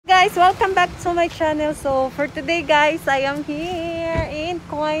guys, welcome back to my channel. So for today guys, I am here in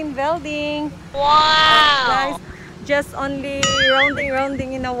coin building. Wow! Guys, just only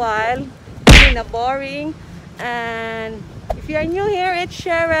rounding in a while, in a boring. And if you are new here, it's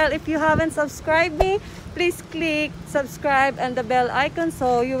Cheryl. If you haven't subscribed me, please click subscribe and the bell icon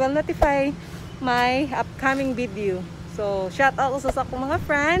so you will notify my upcoming video. So shout out also sa akong mga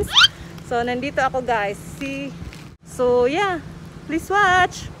friends. So nandito ako guys. So yeah, please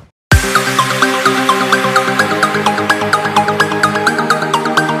watch.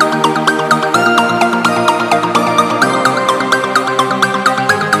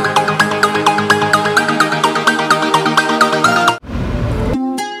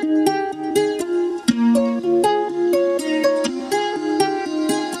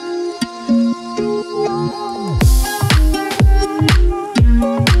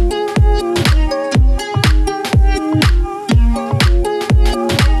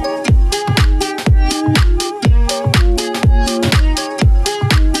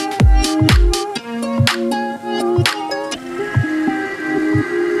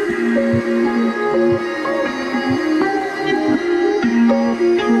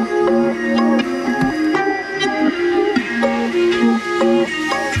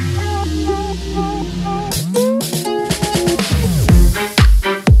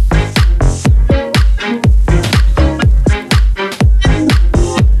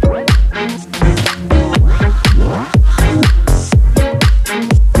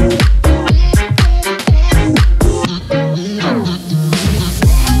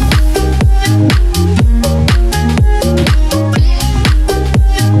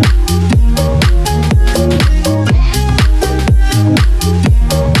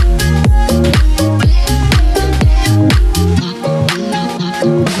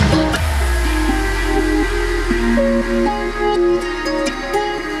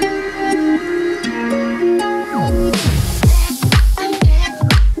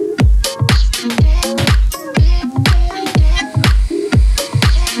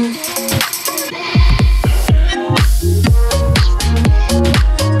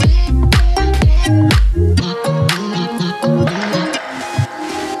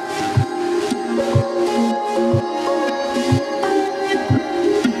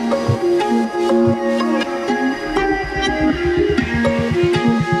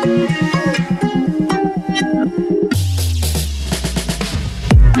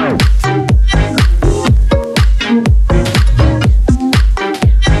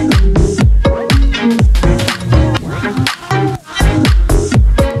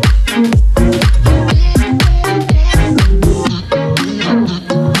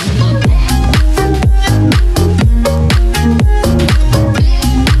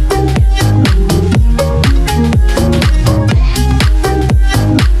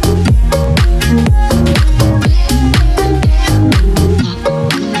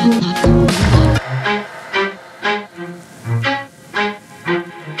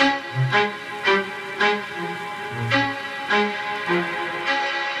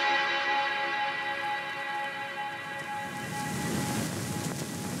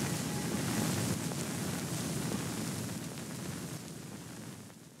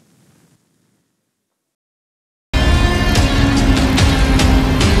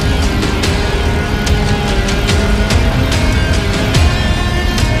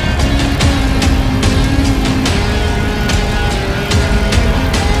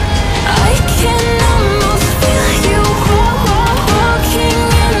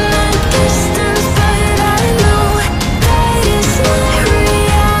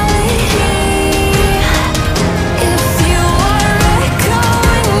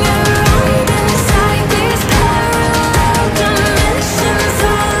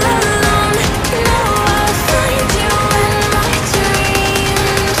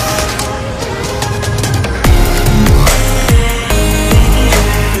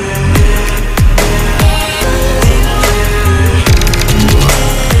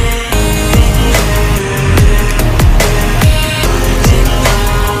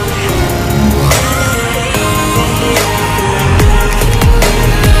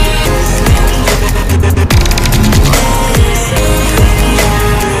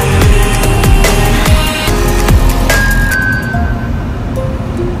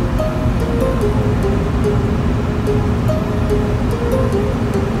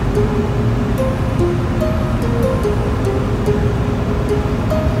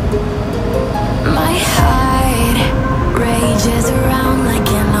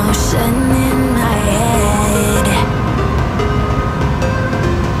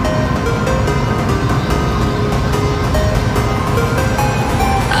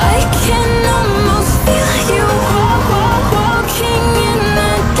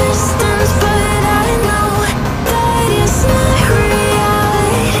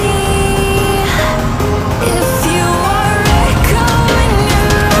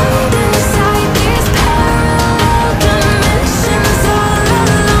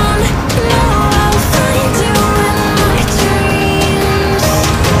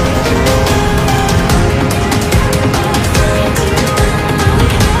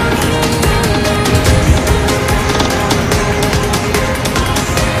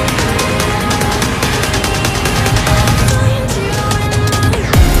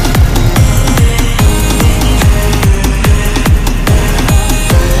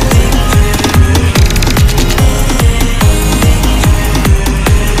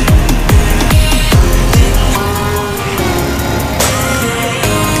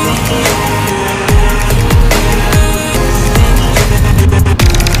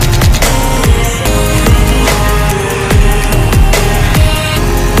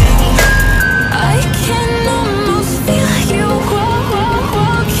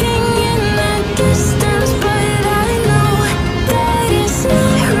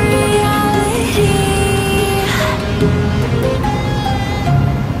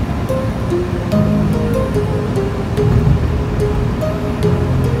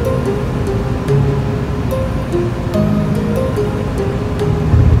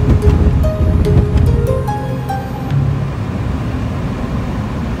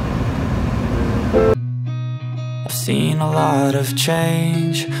 a lot of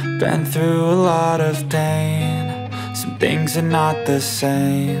change, been through a lot of pain. Some things are not the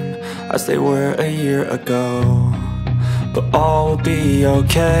same as they were a year ago, but all will be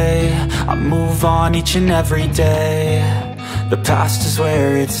okay. I move on each and every day. The past is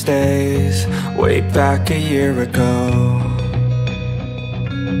where it stays, way back a year ago.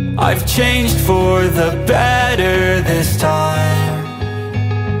 I've changed for the better this time.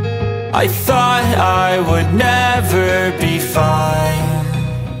 I thought I would never be fine.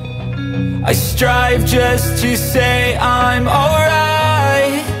 I strive just to say I'm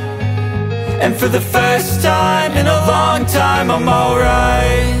alright, and for the first time in a long time I'm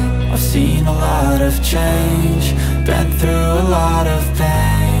alright. I've seen a lot of change, been through a lot of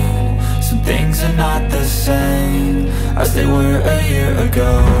pain. Some things are not the same as they were a year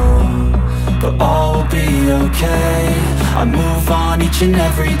ago, but all will be okay. I move on each and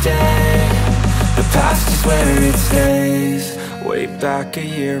every day. The past is where it stays, way back a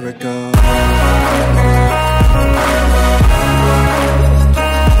year ago.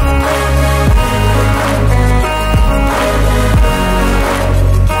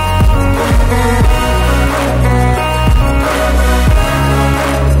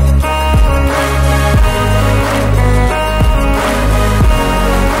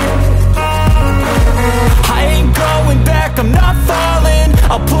 I'm not falling,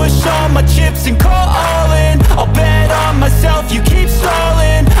 I'll push all my chips and call all in. I'll bet on myself, you keep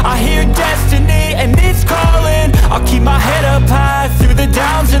stalling. I hear destiny and it's calling. I'll keep my head up high through the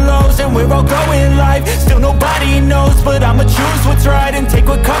downs and lows, and where I'll go in life, still nobody knows. But I'ma choose what's right and take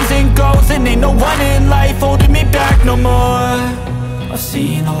what comes and goes, and ain't no one in life holding me back no more. I've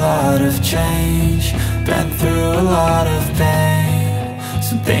seen a lot of change, been through a lot of pain.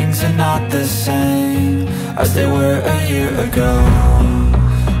 Some things are not the same as they were a year ago,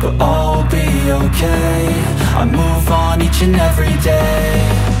 but all will be okay. I move on each and every day.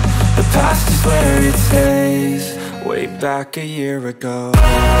 The past is where it stays, way back a year ago.